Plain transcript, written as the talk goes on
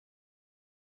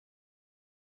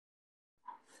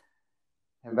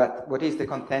But what is the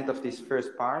content of this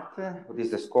first part? What is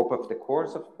the scope of the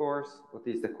course, of course? What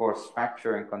is the course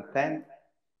structure and content?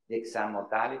 The exam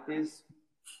modalities,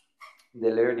 the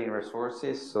learning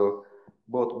resources. So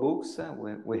both books,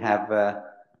 we have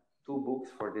 2 books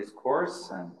for this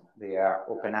course. They are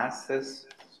open access,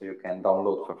 so you can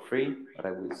download for free, but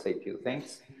I will say a few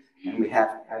things. And we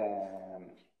have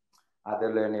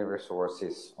other learning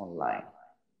resources online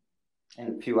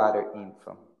and a few other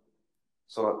info.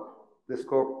 So the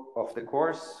scope of the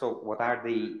course, so what are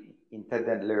the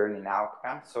intended learning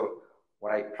outcomes? So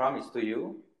what I promised to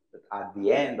you, that at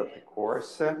the end of the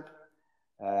course,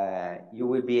 you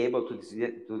will be able to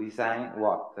design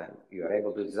what? You are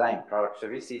able to design product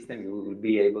service system, you will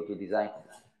be able to design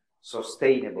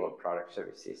sustainable product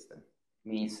service system.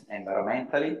 Means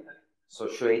environmentally,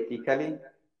 socio-ethically,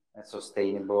 a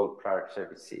sustainable product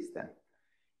service system.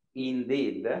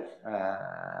 Indeed,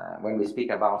 when we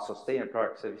speak about sustainable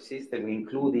product service system, we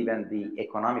include even the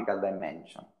economical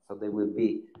dimension. So we will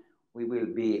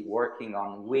be working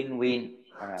on win-win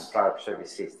product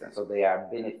service systems. So they are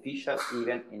beneficial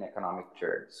even in economic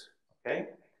terms, okay?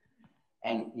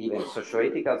 And even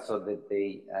socio-ethical, so that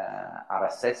they are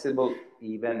accessible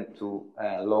even to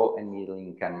low and middle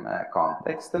income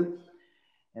context.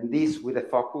 And this with a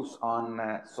focus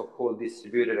on so-called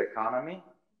distributed economy.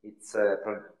 It's a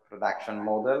production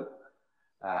model.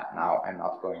 Now I'm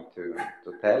not going to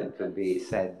tell, it will be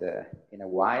said in a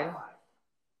while.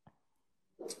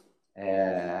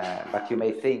 But you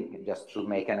may think, just to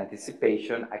make an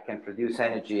anticipation, I can produce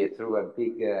energy through a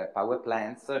big power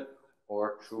plant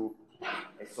or through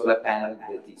a solar panel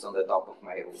that is on the top of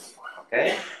my roof,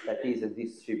 okay? That is a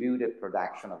distributed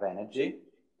production of energy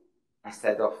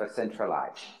instead of a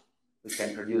centralized. We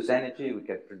can produce energy, we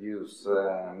can produce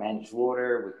managed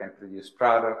water, we can produce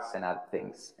products and other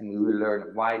things. And we will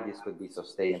learn why this could be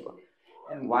sustainable.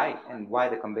 And why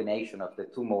the combination of the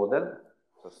 2 models,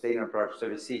 sustainable product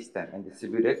service system and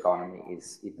distributed economy,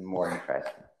 is even more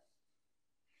interesting.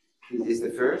 This is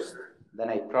the first. Then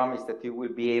I promise that you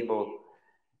will be able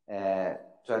to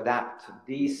adapt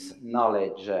this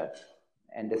knowledge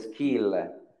and the skill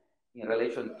in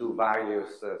relation to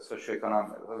various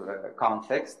socioeconomic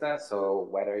contexts. So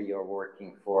whether you're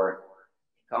working for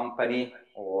a company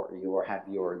or you have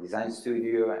your design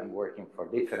studio and working for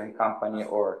a different company,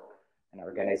 or an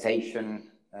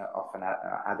organization of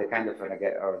other kind of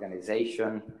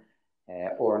organization,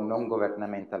 or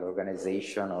non-governmental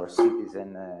organization or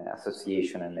citizen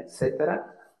association, and etc.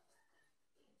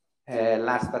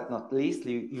 Last but not least,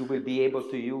 you will be able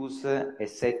to use a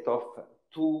set of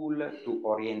tools to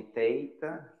orientate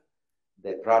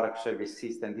the product service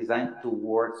system design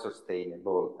towards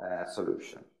sustainable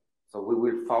solution. So we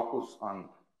will focus on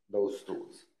those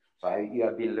tools. So you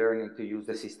have been learning to use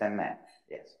the system map.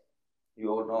 Yes. You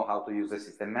all know how to use the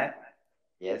system map?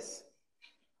 Yes?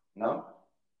 No?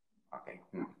 Okay.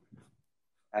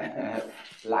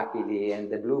 Luckily, and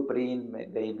the blueprint,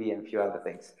 maybe, and a few other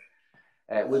things.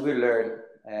 We will learn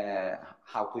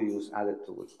how to use other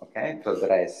tools, okay, to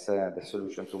address the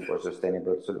solution towards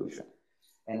sustainable solution,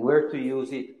 and where to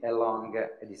use it along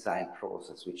a design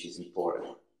process, which is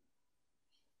important.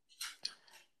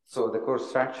 So the course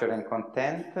structure and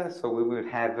content. So we will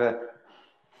have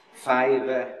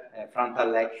 5 frontal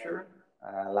lecture,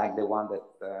 like the one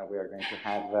that we are going to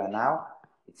have now.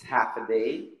 It's half a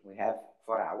day. We have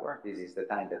 4 hours. This is the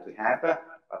time that we have,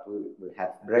 but we will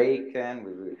have break, and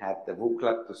we will have the book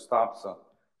club to stop, so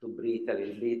to breathe a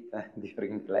little bit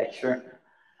during the lecture.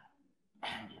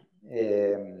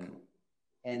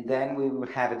 And then we will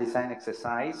have a design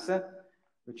exercise,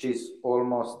 which is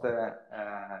almost the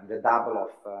double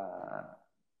of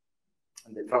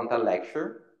the frontal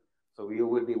lecture. So you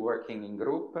will be working in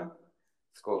group.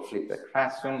 It's called flipped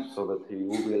classroom, so that you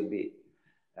will be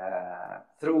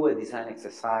through a design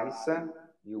exercise,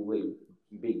 you will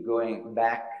be going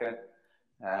back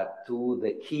to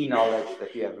the key knowledge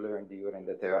that you have learned during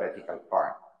the theoretical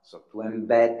part. So to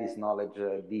embed this knowledge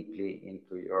deeply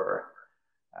into your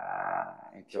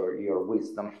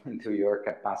wisdom, into your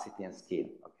capacity and skill,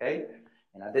 okay?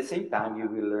 And at the same time, you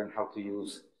will learn how to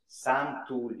use some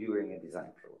tool during a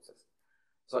design process.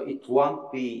 So it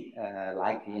won't be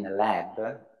like in a lab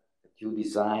that you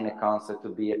design a concept to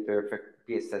be a perfect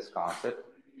PSS concept.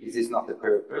 This is not the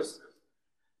purpose,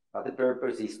 but the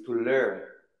purpose is to learn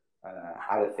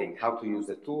other things, how to use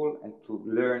the tool, and to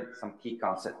learn some key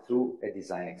concepts through a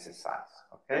design exercise,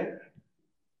 okay?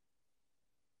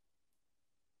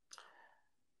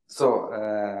 So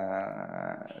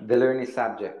the learning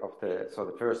subject of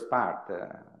the first part,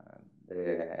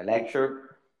 the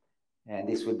lecture, and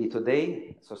this will be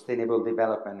today, sustainable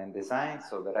development and design,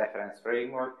 so the reference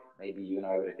framework, maybe you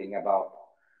know everything about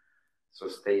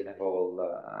sustainable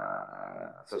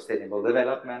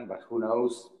development, but who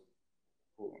knows?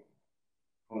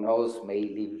 Who knows?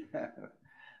 Maybe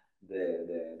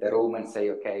the room and say,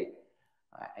 okay,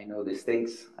 I know these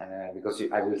things, because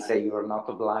I will say you are not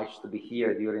obliged to be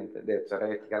here during the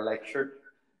theoretical lecture,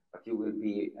 but you will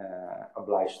be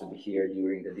obliged to be here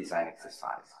during the design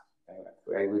exercise.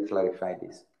 I will clarify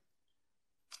this.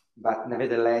 But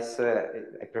nevertheless,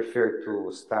 I prefer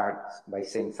to start by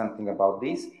saying something about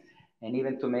this, and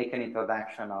even to make an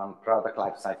introduction on product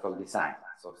lifecycle design.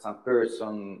 So some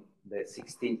person, the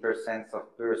 16%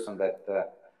 of person that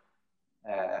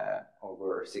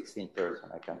over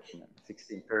 16%, I can't remember,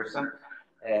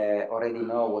 16%, already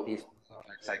know what is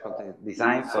cycle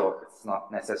design, so it's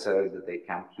not necessary that they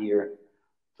come here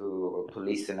to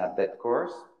listen at that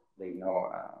course. They know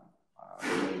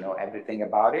they know everything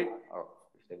about it, or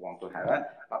if they want to have it.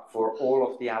 But for all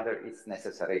of the other, it's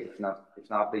necessary. If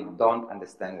not, they don't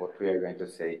understand what we are going to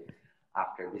say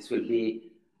after. This will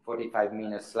be 45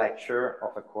 minutes lecture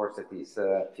of a course that is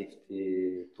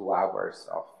 52 hours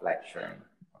of lecturing,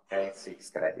 okay, 6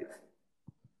 credits.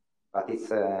 But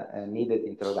it's a needed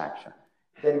introduction.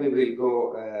 Then we will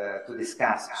go to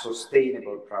discuss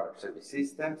sustainable product service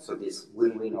system, so this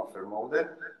win-win offer model.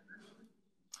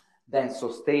 Then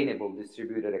sustainable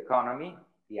distributed economy,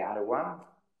 the other one,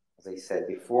 as I said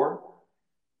before.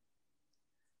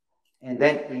 And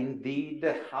then indeed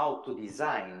how to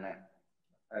design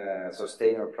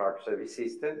sustainable product service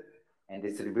system and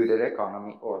distributed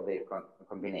economy, or their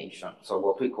combination. So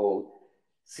what we call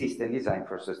system design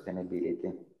for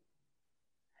sustainability.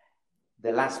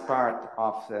 The last part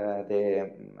of the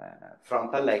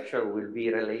frontal lecture will be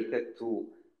related to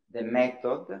the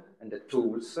method and the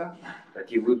tools that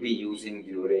you will be using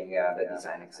during the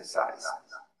design exercise.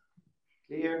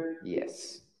 Clear?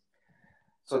 Yes.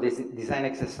 So this design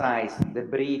exercise, the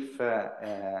brief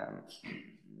that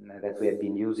we have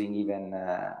been using even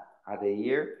other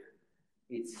year,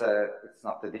 it's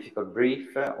not a difficult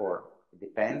brief, or it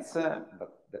depends,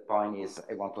 but the point is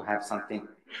I want to have something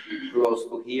close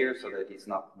to here so that it's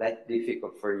not that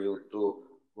difficult for you to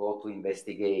go to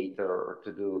investigate or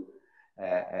to do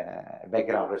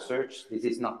background research. This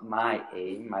is not my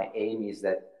aim. My aim is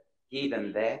that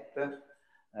given that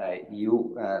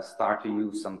you start to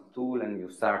use some tool and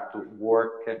you start to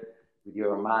work with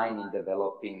your mind in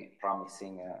developing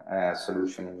promising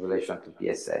solution in relation to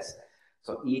PSS.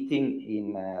 So eating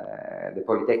in the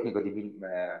Politecnico di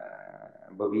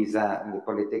Bovisa, in the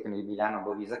Politecnico di Milano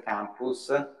Bovisa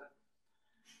campus,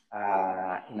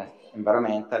 in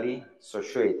environmentally,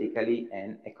 socio-ethically,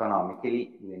 and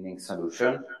economically winning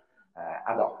solution,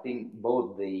 adopting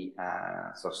both the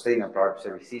sustainable product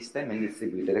service system and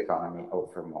distributed economy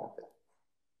offer model.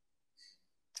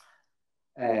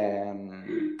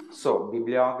 So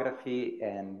bibliography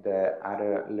and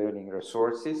other learning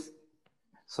resources.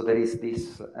 So there is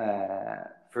this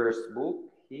first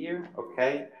book here,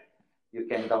 okay? You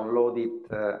can download it,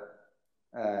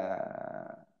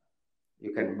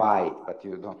 you can buy it, but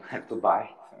you don't have to buy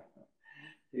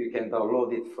it. You can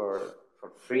download it for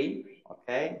free,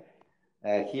 okay?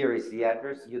 Here is the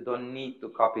address. You don't need to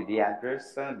copy the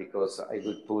address because I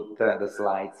will put the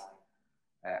slides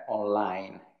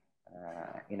online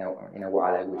in a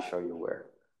while. I will show you where,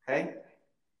 okay?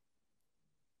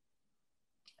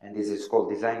 And this is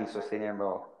called Designing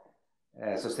Sustainable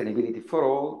Sustainability for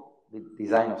All, the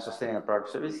Design of Sustainable Product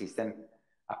Service System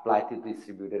Applied to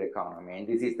Distributed Economy. And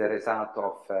this is the result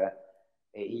of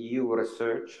EU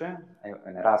research,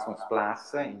 an Erasmus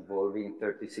Plus, involving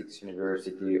 36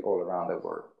 universities all around the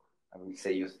world. I will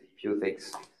say a few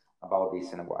things about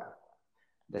this in a while.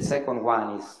 The second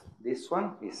one is this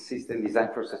one, is System Design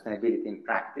for Sustainability in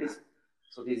Practice.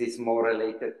 So this is more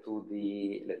related to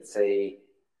the, let's say,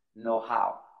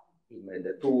 know-how,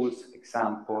 the tools,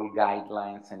 example,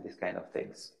 guidelines, and this kind of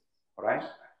things, all right?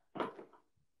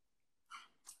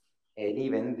 And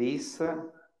even this,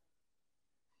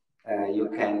 you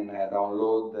can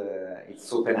download,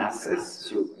 it's open access,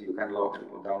 so you can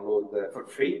download for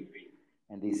free,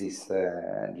 and this is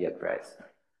the address.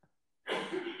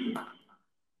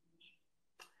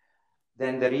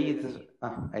 Then there is,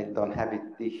 I don't have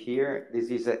it here, this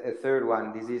is a third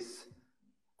one. This is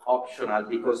optional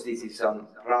because this is on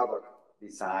product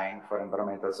design for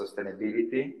environmental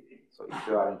sustainability. So if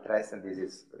you are interested, this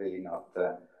is really not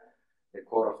the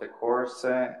core of the course.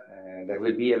 There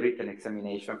will be a written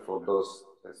examination for those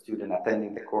students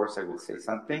attending the course. I will say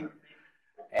something.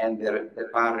 And the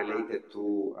part related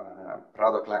to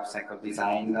product lifecycle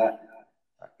design,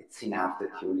 it's enough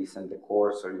that you listen to the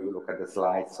course or you look at the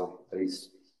slides. So there is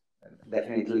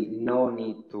definitely no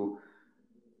need to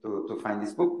to find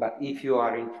this book, but if you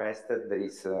are interested, there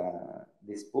is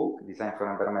this book, Design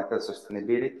for Environmental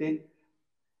Sustainability.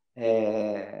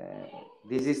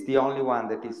 This is the only one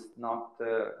that is not,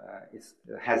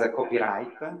 has a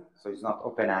copyright, so it's not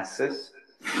open access.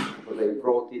 So they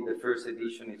wrote it, the first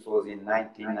edition, it was in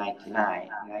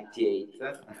 1998,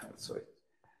 so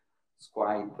it's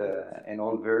quite an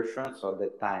old version, so at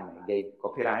that time I gave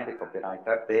copyright, the copyright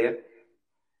are there.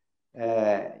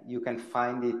 You can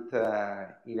find it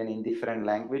even in different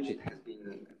language. It has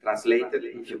been translated.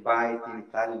 If you buy it in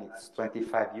Italian, it's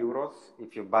 25 euros.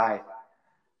 If you buy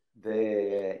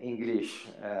the English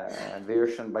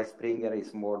version by Springer,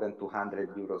 it's more than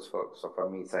 200 euros. So for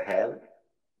me, it's a hell.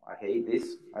 I hate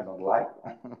this. I don't like.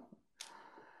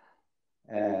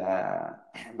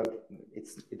 But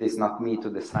it is not me to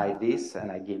decide this,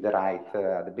 and I give the right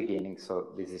at the beginning,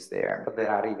 so this is there. But there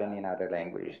are even in other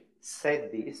languages.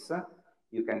 Said this,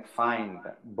 you can find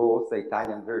both the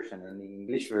Italian version and the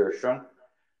English version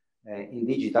in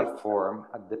digital form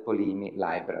at the Polimi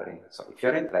library. So if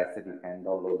you're interested, you can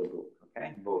download the book,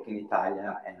 okay? Both in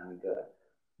Italian and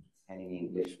in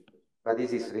English. But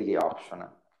this is really optional.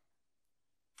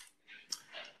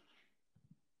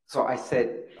 So I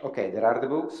said, okay, there are the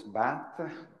books, but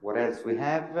what else we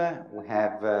have? We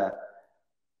have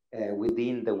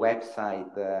within the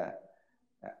website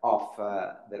of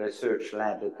the research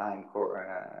lab that I'm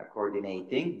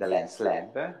coordinating, the Lens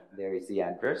Lab, there is the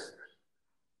address.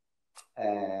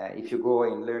 If you go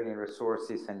in Learning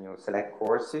Resources and you select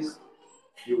courses,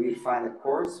 you will find a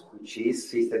course which is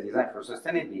System Design for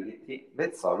Sustainability,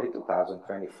 Bezzoli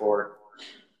 2024.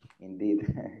 Indeed,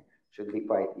 should be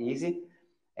quite easy.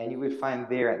 And you will find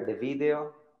there the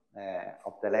video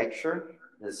of the lecture,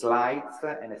 the slides,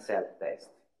 and a self-test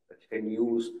that you can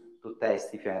use to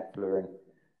test if you have learned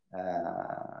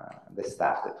the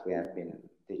stuff that we have been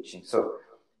teaching. So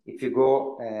if you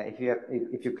go,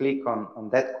 if you click on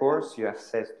that course, you have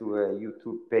access to a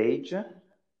YouTube page.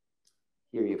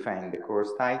 Here you find the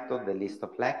course title, the list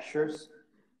of lectures.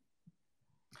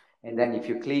 And then if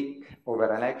you click over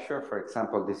a lecture, for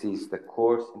example, this is the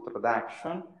course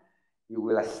introduction, you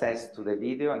will access to the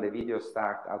video, and the video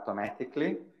starts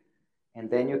automatically. And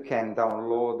then you can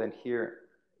download, and here,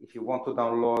 if you want to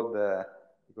download,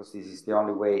 because this is the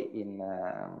only way in,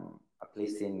 at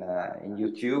least in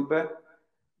YouTube,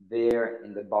 there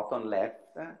in the bottom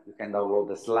left, you can download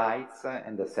the slides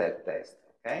and the self-test,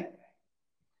 okay?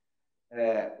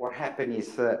 What happened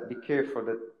is, be careful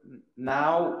that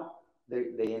now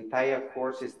the entire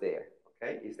course is there,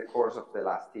 okay? It's the course of the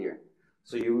last year.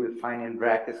 So you will find in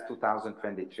brackets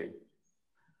 2023.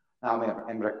 Now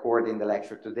I'm recording the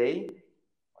lecture today.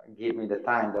 Give me the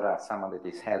time. There are someone that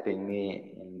is helping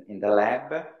me in the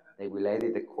lab. They will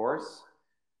edit the course.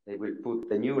 They will put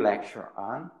the new lecture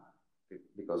on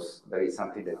because there is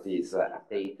something that is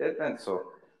updated. And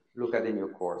so look at the new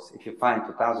course. If you find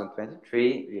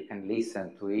 2023, you can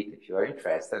listen to it if you are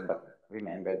interested. But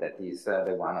remember that is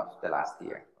the one of the last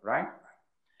year, right?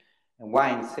 And why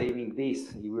I'm saving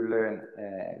this, you will learn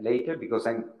later, because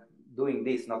I'm doing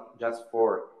this not just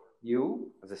for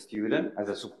you as a student, as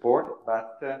a support,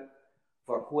 but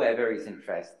for whoever is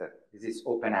interested. This is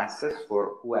open access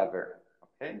for whoever,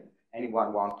 okay?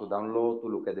 Anyone want to download, to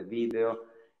look at the video,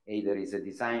 either is a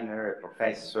designer, a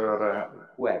professor,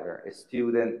 whoever, a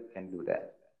student can do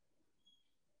that.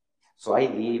 So I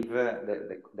leave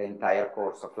the entire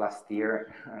course of last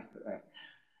year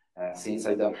since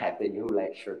I don't have the new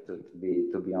lecture to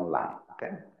be online,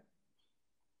 okay?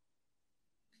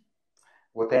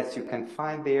 What else you can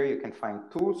find there? You can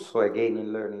find tools. So again,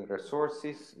 in Learning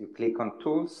Resources, you click on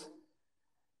Tools.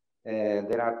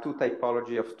 There are two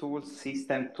typology of tools,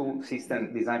 System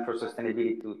Design for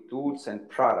Sustainability tools and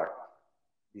Product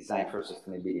Design for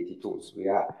Sustainability tools. We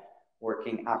are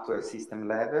working up to a system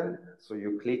level. So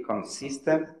you click on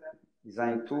System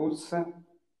Design Tools,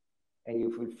 and you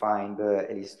will find a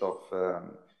list of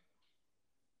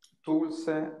tools.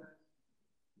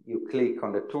 You click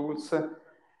on the tools.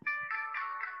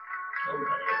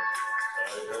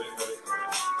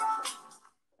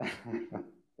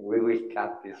 We will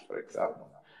cut this, for example,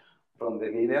 from the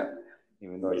video,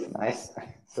 even though it's nice.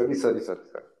 Sorry. So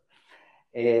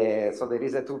there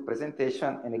is a tool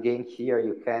presentation, and again here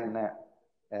you can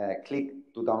click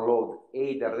to download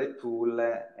either the tool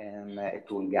and a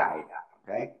tool guide,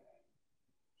 okay?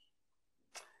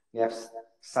 We have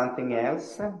something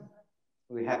else.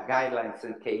 We have guidelines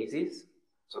and cases.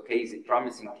 So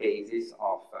promising cases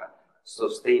of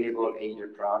sustainable either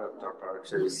product or product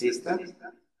service system.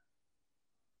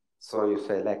 So you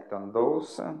select on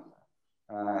those.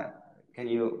 Can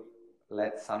you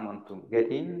let someone to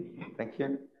get in? Thank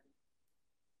you.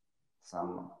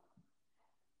 some,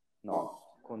 no,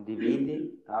 condividi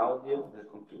audio del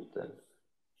computer.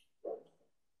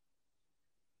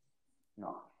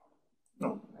 No.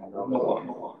 No.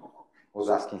 No. Was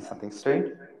asking something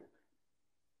strange.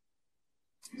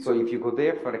 So if you go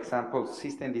there, for example,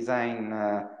 system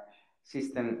design,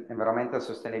 system environmental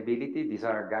sustainability, these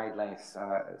are guidelines,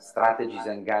 strategies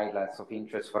and guidelines of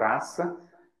interest for us.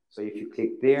 So if you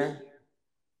click there,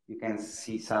 you can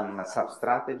see some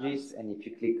sub-strategies, and if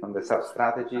you click on the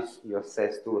sub-strategies, you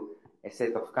access to a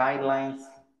set of guidelines.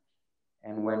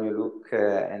 And when you look,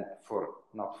 and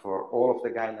not for all of the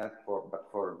guidelines, but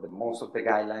for most of the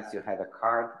guidelines, you have a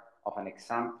card of an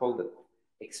example that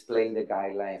explain the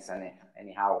guidelines, and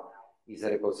anyhow is a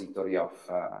repository of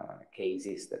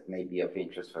cases that may be of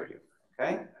interest for you.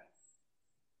 Okay.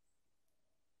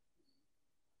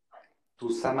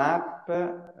 To sum up,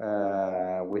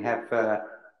 we have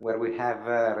where we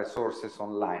have resources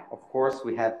online. Of course,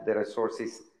 we have the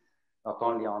resources not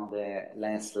only on the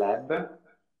Lens Lab,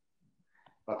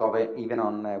 but even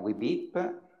on WeBeep,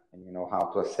 and you know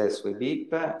how to access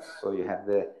WeBeep. So you have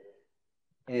the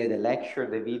lecture,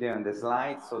 the video, and the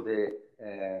slides. So the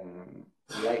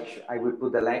lecture, I will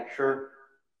put the lecture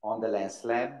on the Lens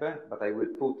Lab, but I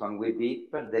will put on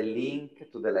WeBeep the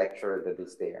link to the lecture that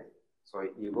is there. So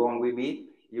you go on WeBeep,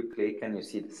 you click, and you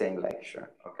see the same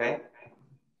lecture, okay?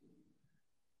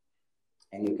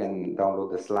 And you can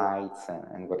download the slides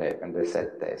and whatever, and the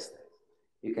set test.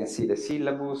 You can see the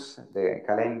syllabus, the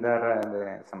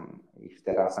calendar, if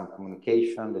there are some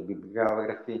communication, the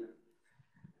bibliography,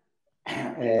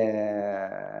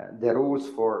 the rules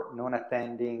for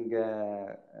non-attending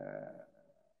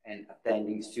and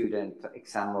attending student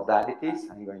exam modalities.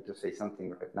 I'm going to say something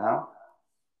right now.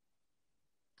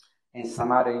 And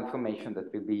some other information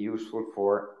that will be useful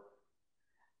for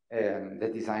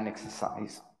the design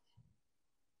exercise.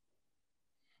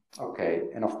 Okay,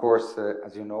 and of course,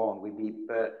 as you know, on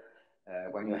WeBeep,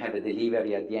 when you have a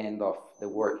delivery at the end of the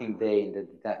working day in the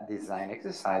design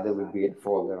exercise, there will be a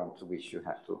folder onto which you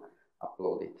have to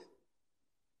upload it.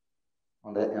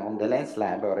 On the Lens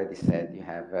Lab, I already said, you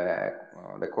have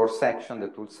the course section, the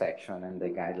tool section, and the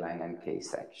guideline and case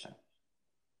section.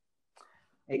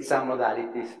 Exam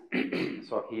modalities.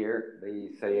 So here, they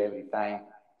say every time,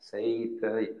 say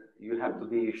it, you have to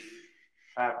be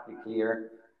sharply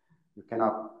clear. You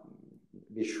cannot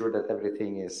be sure that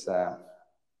everything is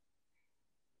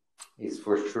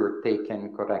for sure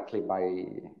taken correctly by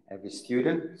every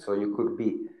student. So you could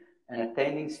be an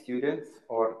attending student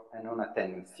or a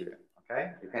non-attending student,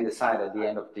 okay? You can decide at the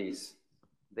end of this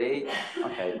day,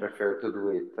 okay, I prefer to do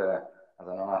it as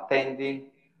a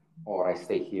non-attending, or I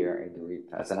stay here and do it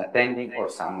as an attending, or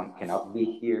someone cannot be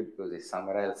here because it's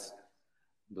somewhere else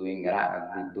doing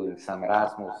some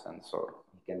Erasmus, and so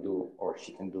he can do, or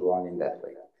she can do on in that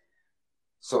way.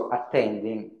 So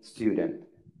attending student.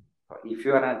 So if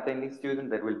you are an attending student,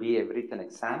 there will be a written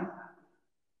exam.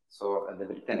 So the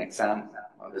written exam,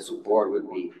 the support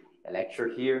will be a lecture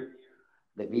here,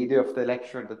 the video of the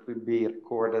lecture that will be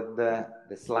recorded,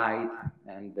 the slide,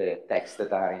 and the text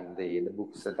that are in the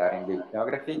books that are in the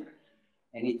bibliography,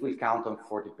 and it will count on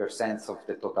 40% of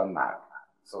the total mark.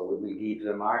 So we will give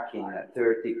the mark in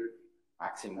 30,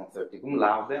 maximum 30 cum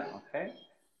laude, okay?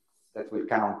 That will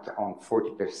count on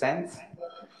 40%.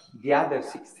 The other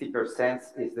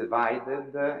 60% is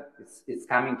divided, it's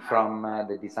coming from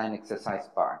the design exercise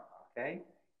part, okay?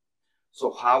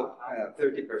 So how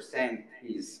 30%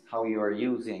 is how you are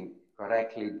using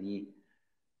correctly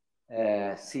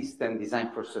the system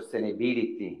design for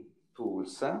sustainability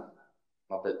tools,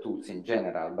 not the tools in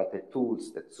general, but the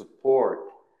tools that support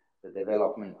the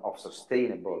development of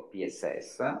sustainable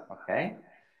PSS, okay?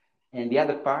 And the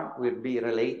other part will be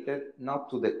related not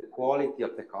to the quality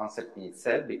of the concept in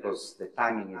itself, because the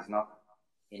timing is not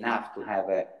enough to have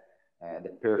the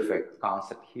perfect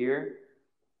concept here,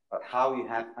 but how you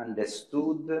have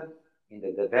understood in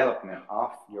the development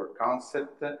of your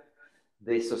concept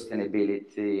the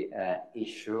sustainability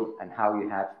issue, and how you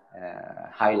have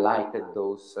highlighted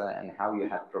those and how you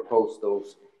have proposed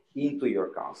those into your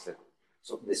concept.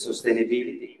 So the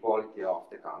sustainability quality of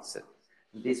the concept.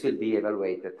 This will be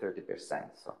evaluated 30%.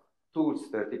 So tools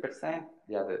 30%,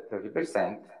 the other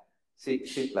 30%,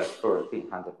 60 plus 40,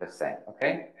 100%,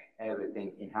 okay?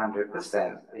 Everything in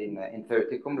 100%, in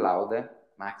 30 cum laude,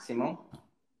 maximum,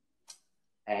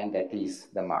 and that is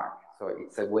the mark. So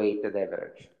it's a weighted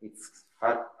average. It's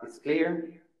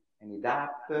clear, and it's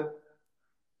up,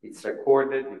 it's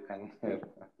recorded, you can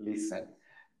listen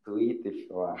to it if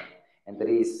you want. And there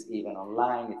is even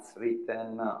online, it's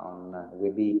written on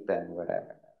WeBeep and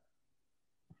whatever.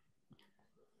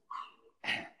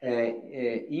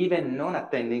 even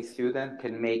non-attending student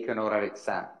can make an oral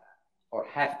exam or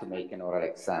have to make an oral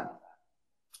exam.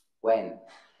 When,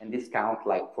 and this count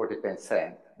like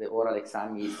 40%, the oral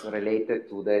exam is related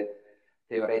to the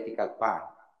theoretical part.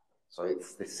 So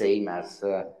it's the same as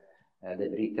the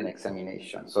written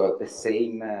examination. So the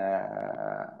same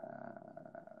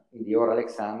in the oral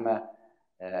exam,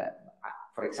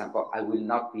 for example, I will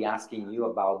not be asking you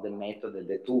about the method and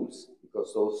the tools,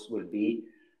 because those will be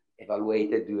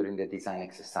evaluated during the design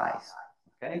exercise,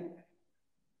 okay?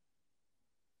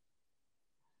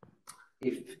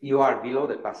 If you are below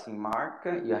the passing mark,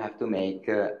 you have to make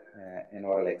an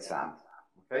oral exam,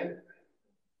 okay?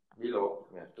 Below,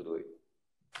 you have to do it.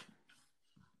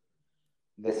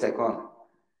 The second,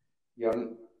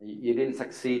 you didn't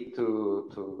succeed to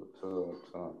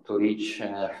reach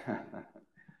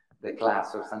the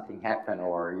class, or something happened,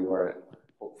 or you were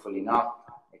hopefully not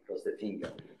across the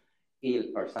finger ill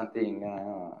or something,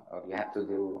 or you have to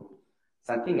do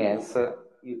something else.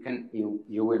 You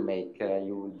will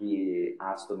be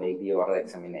asked to make the oral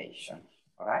examination.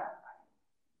 All right?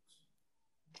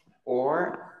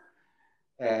 Or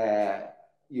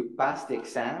you pass the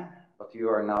exam, but you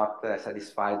are not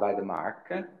satisfied by the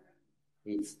mark.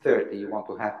 It's 30, you want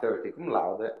to have 30 cum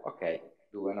laude, okay,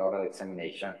 do an oral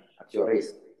examination at your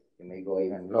risk. You may go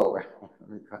even lower.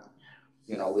 Because,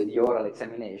 you know, with the oral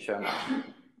examination,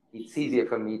 it's easier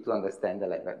for me to understand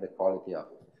the quality of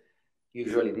it.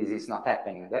 Usually this is not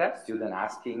happening. There are students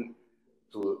asking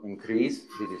to increase,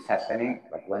 this is happening,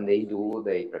 but when they do,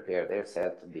 they prepare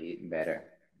themselves to be better.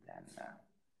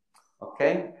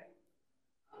 Okay?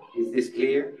 Is this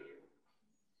clear?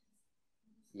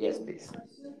 Yes, please.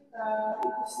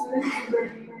 Students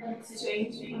will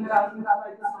exchange without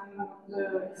deciding on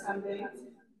the exam date.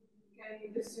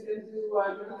 Can the student do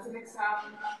an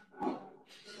exam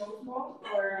remote mode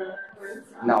or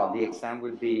no, the exam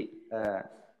will be, there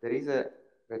is a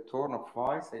return of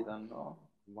voice, I don't know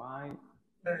why.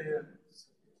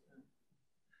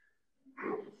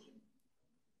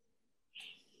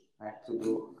 I have to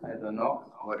do, I don't know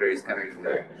whether it's coming from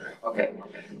there. Okay.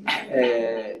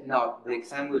 No, the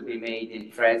exam will be made in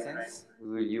presence. We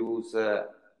will use,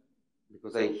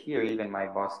 because I hear even my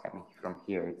boss coming from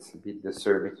here, it's a bit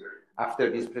disturbing. After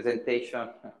this presentation,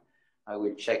 I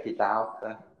will check it out.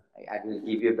 I will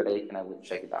give you a break and I will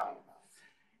check it out.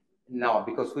 No,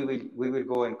 because we will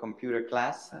go in computer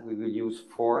class. We will use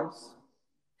forms.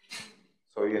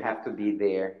 So you have to be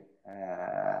there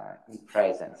in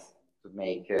presence to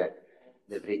make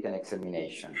the written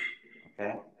examination,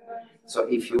 okay? So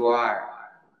if you are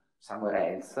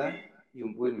somewhere else,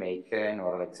 you will make an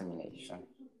oral examination.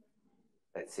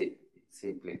 That's it,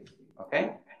 simply,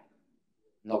 okay?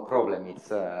 No problem,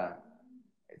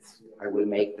 I will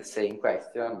make the same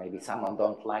question. Maybe someone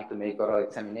don't like to make oral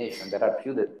examination. There are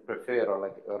few that prefer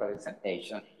oral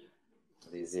examination.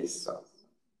 This is so.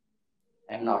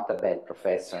 I'm not a bad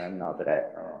professor, I'm not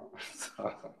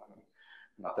so,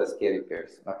 not a scary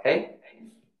person, okay?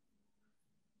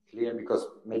 Clear, because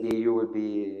maybe you will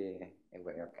be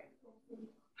away, okay.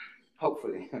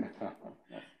 Hopefully.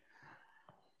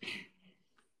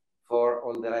 For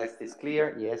all the rest is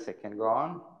clear, yes, I can go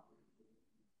on.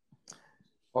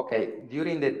 Okay,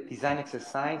 during the design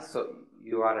exercise, so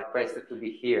you are requested to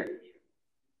be here.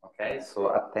 Okay, so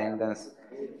attendance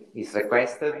is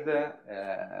requested.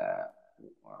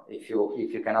 If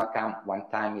you cannot come one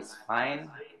time, it's fine.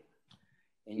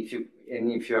 And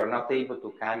if you are not able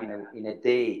to come in a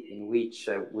day in which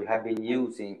we have been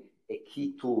using a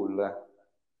key tool,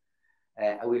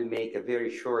 I will make a very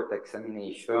short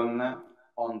examination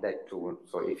on that tool.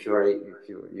 So if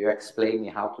you explain me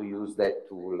how to use that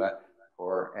tool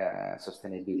for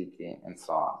sustainability and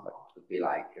so on, but it would be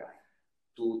like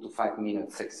 2 to 5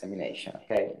 minutes examination.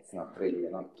 Okay, it's not really a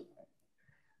long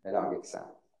exam.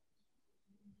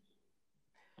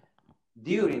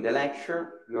 During the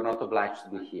lecture, you're not obliged to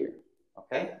be here,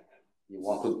 okay? You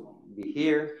want to be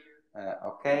here,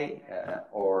 okay,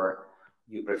 or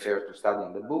you prefer to study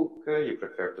on the book, you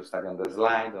prefer to study on the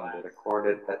slide, on the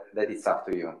recorded, that is up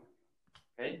to you,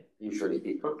 okay? Usually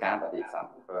people can, but it's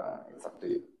up to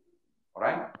you, all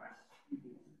right?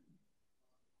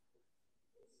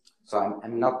 So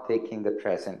I'm not taking the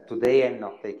present. Today I'm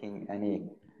not taking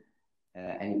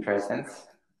any presents.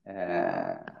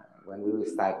 When we will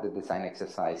start the design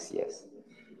exercise, yes.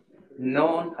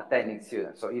 Non-attending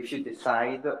student. So if you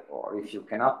decide, or if you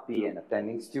cannot be an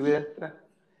attending student,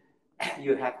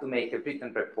 you have to make a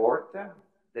written report.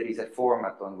 There is a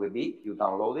format on Webic, you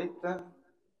download it.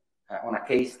 On a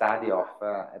case study of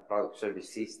a product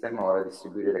service system or a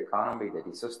distributed economy that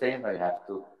is sustainable, you have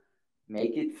to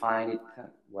make it, find it,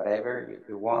 whatever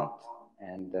you want,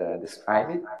 and describe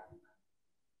it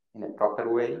in a proper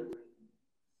way.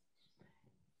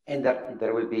 And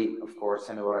there will be, of course,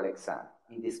 an oral exam.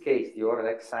 In this case, the oral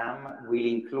exam will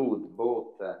include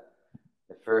both the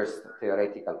first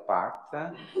theoretical part,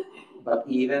 but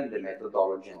even the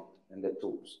methodology and the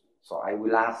tools. So I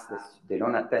will ask the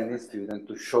non-attending student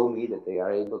to show me that they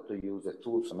are able to use the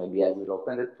tool. So maybe I will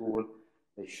open the tool,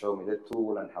 they show me the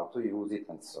tool and how to use it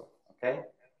and so, okay?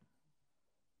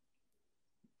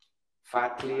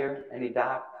 Far clear? Any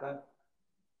doubt?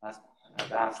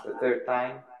 I've asked the third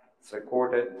time. It's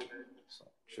recorded, so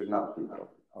should not be broken.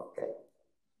 Okay.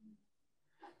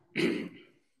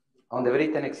 On the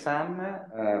written exam,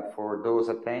 for those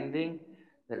attending,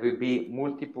 there will be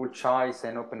multiple choice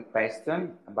and open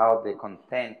question about the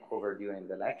content covered during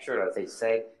the lecture, as I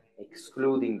said,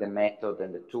 excluding the method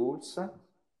and the tools.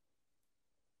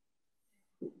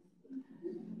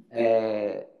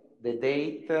 The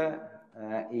date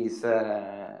is,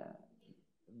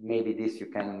 maybe this you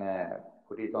can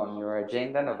put it on your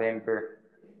agenda, November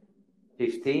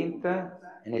 15th,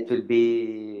 and it will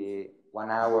be 1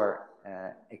 hour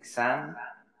exam.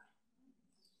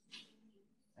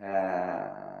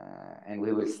 And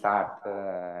we will start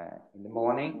in the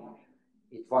morning.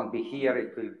 It won't be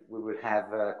here. We will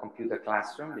have a computer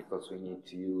classroom because we need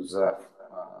to use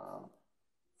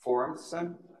forms,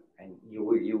 and you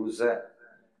will use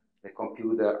the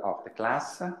computer of the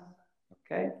class.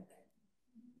 Okay.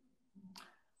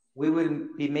 We will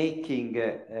be making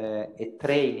a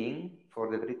training for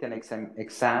the written exam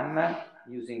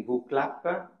using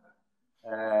BookLab,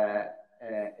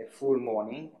 a full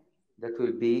morning. That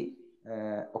will be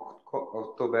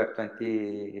October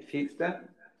 25th.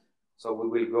 So we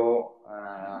will go,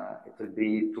 it will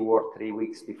be 2 or 3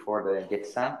 weeks before the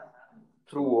exam,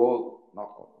 through all,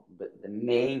 not all, the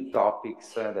main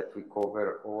topics that we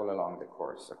cover all along the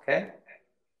course, okay?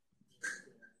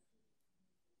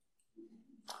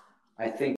 I think